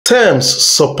Tems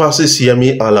surpasses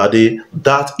YemiAlade.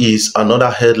 That is another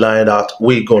headline that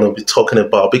we're going to be talking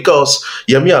about because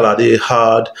YemiAlade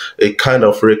had a kind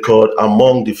of record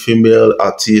among the female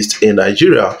artists in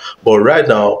Nigeria. But right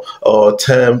now,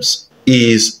 Tems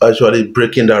is actually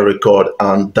breaking that record,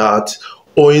 and that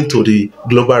owing to the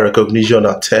global recognition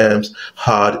that Tems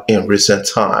had in recent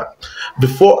time.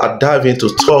 Before I dive into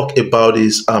talk about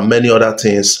this and many other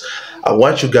things, I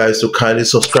want you guys to kindly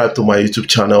subscribe to my YouTube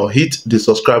channel. Hit the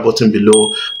subscribe button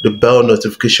below, the bell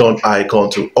notification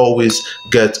icon to always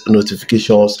get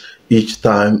notifications each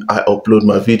time I upload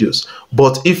my videos.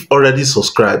 But if already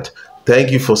subscribed, thank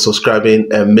you for subscribing,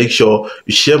 and make sure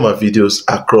you share my videos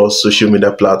across social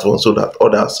media platforms so that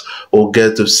others will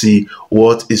get to see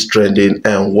what is trending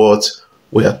and what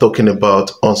we are talking about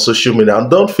on social media.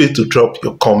 And don't forget to drop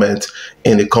your comment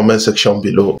in the comment section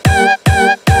below.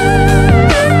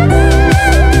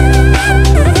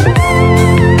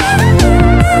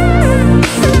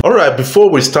 Alright, before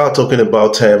we start talking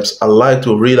about Tems, I'd like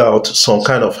to read out some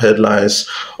kind of headlines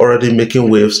already making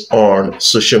waves on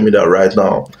social media right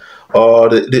now.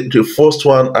 The first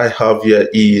one I have here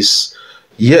is,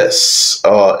 yes,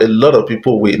 a lot of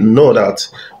people will know that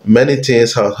many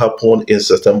things have happened in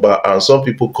September, and some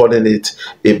people calling it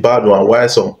a bad one, while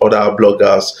some other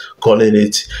bloggers calling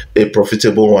it a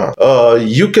profitable one.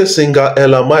 UK singer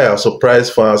Ella Maya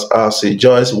surprised fans as she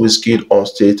joins Wizkid on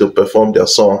stage to perform their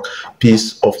song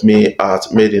Piece of Me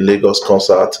at Made in Lagos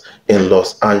concert in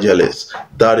Los Angeles.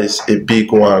 That is a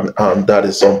big one, and that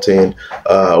is something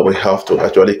we have to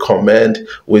actually commend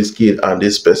Wizkid and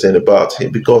this person about him,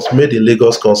 because Made in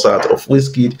Lagos concert of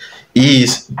Wizkid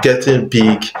is getting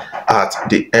big at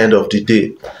the end of the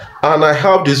day. And I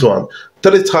have this one: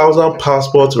 30,000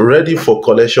 passports ready for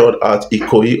collection at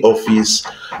Ikoyi office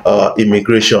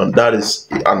immigration. That is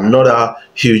another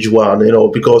huge one,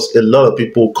 because a lot of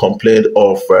people complained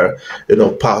of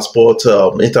passport,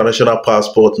 international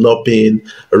passport not being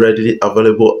readily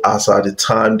available as at the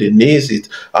time they need it.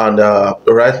 And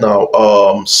right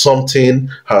now, something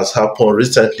has happened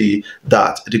recently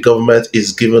that the government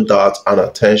is giving that an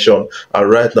attention, and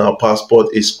right now passport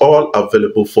is all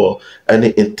available for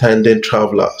any intending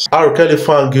travelers. R. Kelly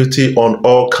found guilty on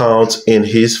all counts in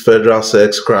his federal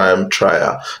sex crime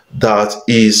trial. That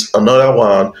is another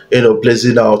one,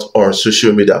 blazing out on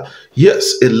social media.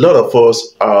 Yes, a lot of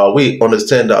us, we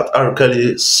understand that R.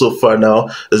 Kelly so far now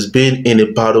has been in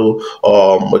a battle,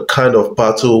 a kind of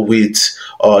battle with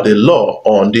the law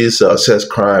on this sex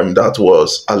crime that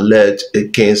was alleged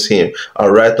against him.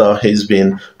 And right now he's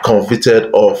been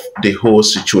convicted of the whole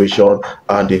situation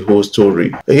and the whole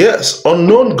story. Yes,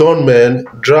 unknown gunmen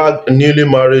drag newly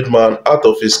married man out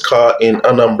of his car in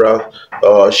Anambra,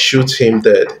 shoot him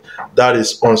dead. That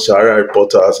is on Sahara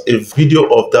Reporters. A video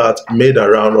of that made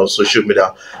around on social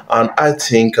media, and I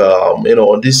think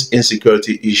this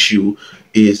insecurity issue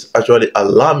is actually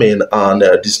alarming and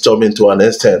disturbing to an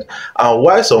extent. And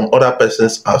why some other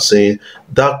persons are saying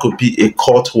that could be a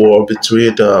court war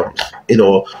between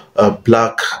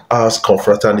black ass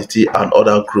confraternity and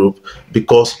other group,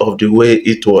 because of the way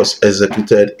it was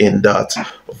executed in that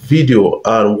video.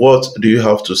 And what do you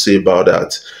have to say about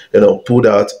that? Put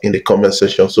that in the comment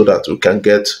section so that we can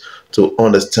get to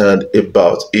understand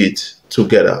about it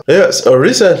together. Yes,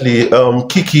 recently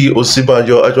Kiki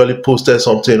Osibanjo actually posted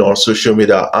something on social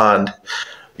media, and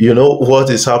what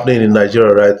is happening in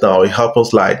Nigeria right now, it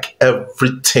happens like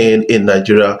everything in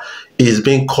Nigeria is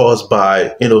being caused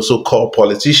by so-called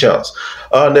politicians.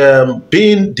 And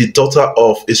being the daughter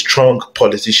of a strong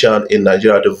politician in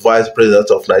Nigeria, the vice president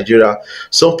of Nigeria,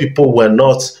 some people were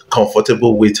not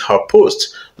comfortable with her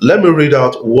post. Let me read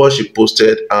out what she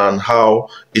posted and how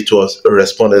it was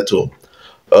responded to.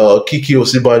 Kiki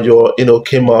Osibanjo,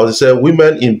 came out and said,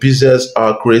 "Women in business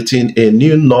are creating a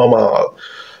new normal.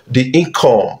 The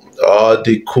income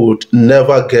they could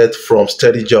never get from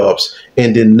steady jobs.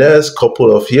 In the next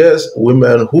couple of years,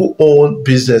 women who own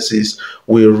businesses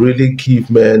will really give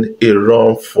men a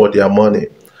run for their money.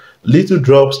 Little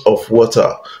drops of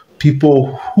water.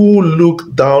 People who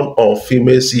look down on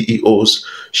female CEOs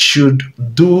should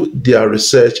do their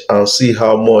research and see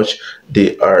how much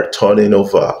they are turning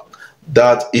over."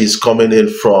 That is coming in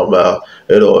from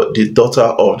the daughter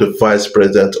of the vice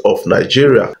president of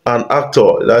Nigeria. An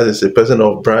actor, that is a person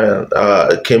of Brian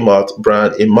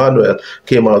Emmanuel,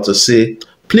 came out to say,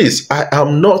 "Please, I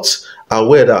am not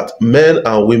aware that men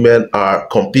and women are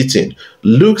competing.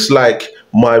 Looks like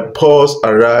my boss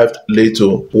arrived later.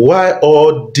 Why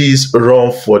all this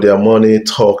run for their money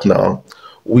talk now?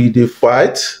 We dey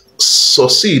fight,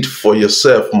 succeed for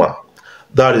yourself, ma."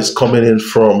 that is coming in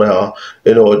from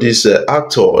this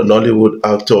actor, Nollywood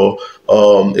actor,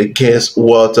 against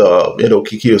what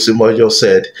Kiki Osibanjo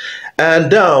said.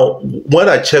 And now, when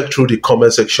I checked through the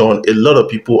comment section, a lot of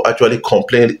people actually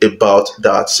complained about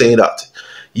that, saying that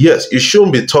yes, you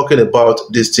shouldn't be talking about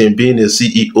this thing being a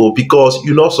CEO because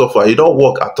you not suffer, you don't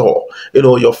work at all.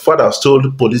 Your father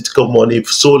stole political money,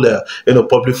 stole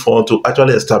public fund to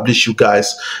actually establish you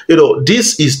guys.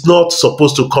 This is not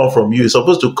supposed to come from you. It's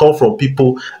supposed to come from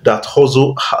people that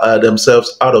hustle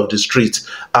themselves out of the street,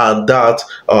 and that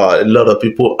a lot of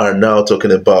people are now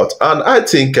talking about. And I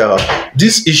think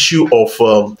this issue of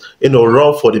run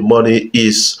for the money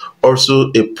is also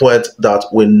a point that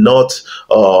we not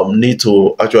need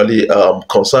to actually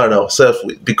concern ourselves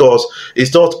with, because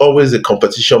it's not always a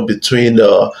competition between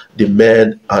the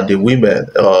men and the women.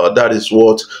 That is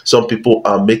what some people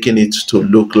are making it to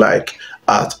look like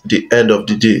at the end of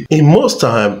the day. In most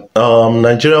time,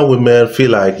 Nigerian women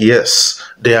feel like, yes,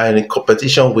 they are in a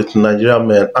competition with Nigerian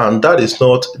men, and that is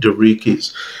not the real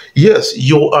case. Yes,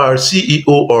 you are CEO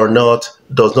or not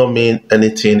does not mean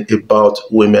anything about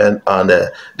women, and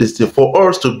this thing. For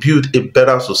us to build a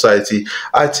better society,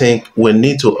 I think we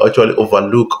need to actually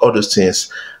overlook all those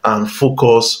things and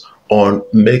focus on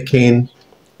making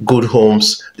good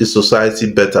homes, the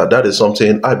society better. That is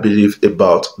something I believe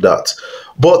about that.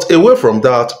 But away from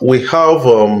that, we have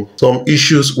some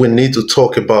issues we need to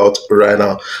talk about right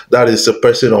now. That is the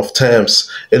person of Tems.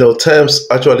 Tems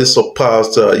actually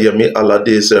surpassed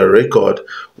YemiAlade's record,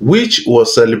 which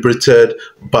was celebrated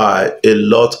by a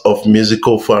lot of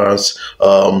musical fans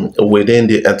within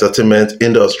the entertainment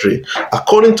industry.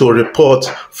 According to a report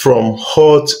from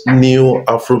Hot New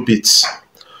Afrobeats,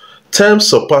 Tems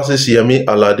surpasses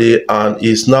YemiAlade and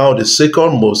is now the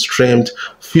second most streamed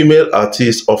female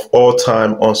artist of all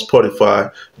time on Spotify,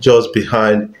 just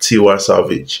behind Tiwa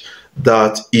Savage.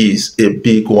 That is a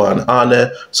big one,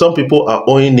 and some people are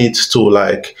owing it to,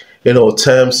 like,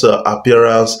 Tems'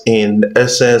 appearance in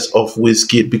Essence of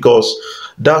Whiskey, because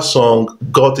that song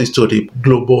got it to the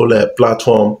global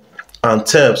platform, and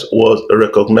Tems was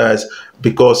recognized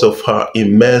because of her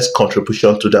immense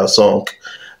contribution to that song.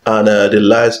 And the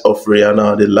lives of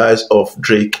Rihanna, the lives of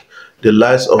Drake, the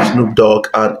lives of Snoop Dogg,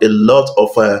 and a lot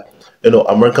of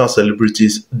American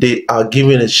celebrities, they are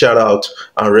giving a shout out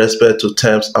and respect to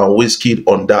Tems and Whiskey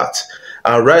on that.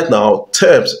 And right now,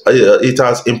 Tems, it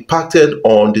has impacted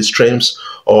on the streams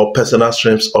or personal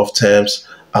streams of Tems,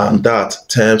 and that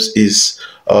Tems is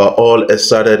all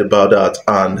excited about that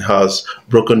and has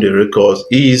broken the records.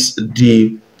 He is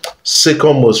the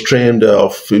second most streamed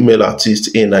female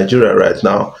artist in Nigeria right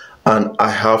now, and I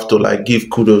have to give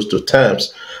kudos to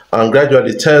Tems. And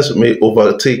gradually, Tems may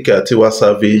overtake Tiwa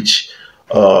Savage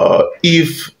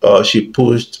if she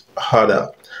pushed harder,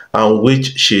 and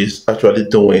which she's actually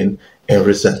doing in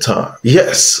recent time.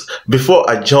 Yes, before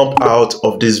I jump out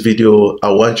of this video,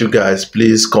 I want you guys,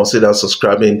 please consider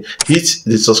subscribing. Hit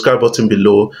the subscribe button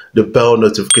below, the bell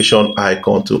notification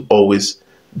icon to always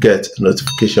get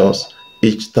notifications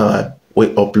each time we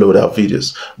upload our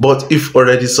videos. But if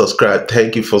already subscribed,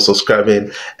 thank you for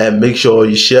subscribing, and make sure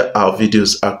you share our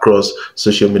videos across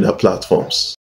social media platforms.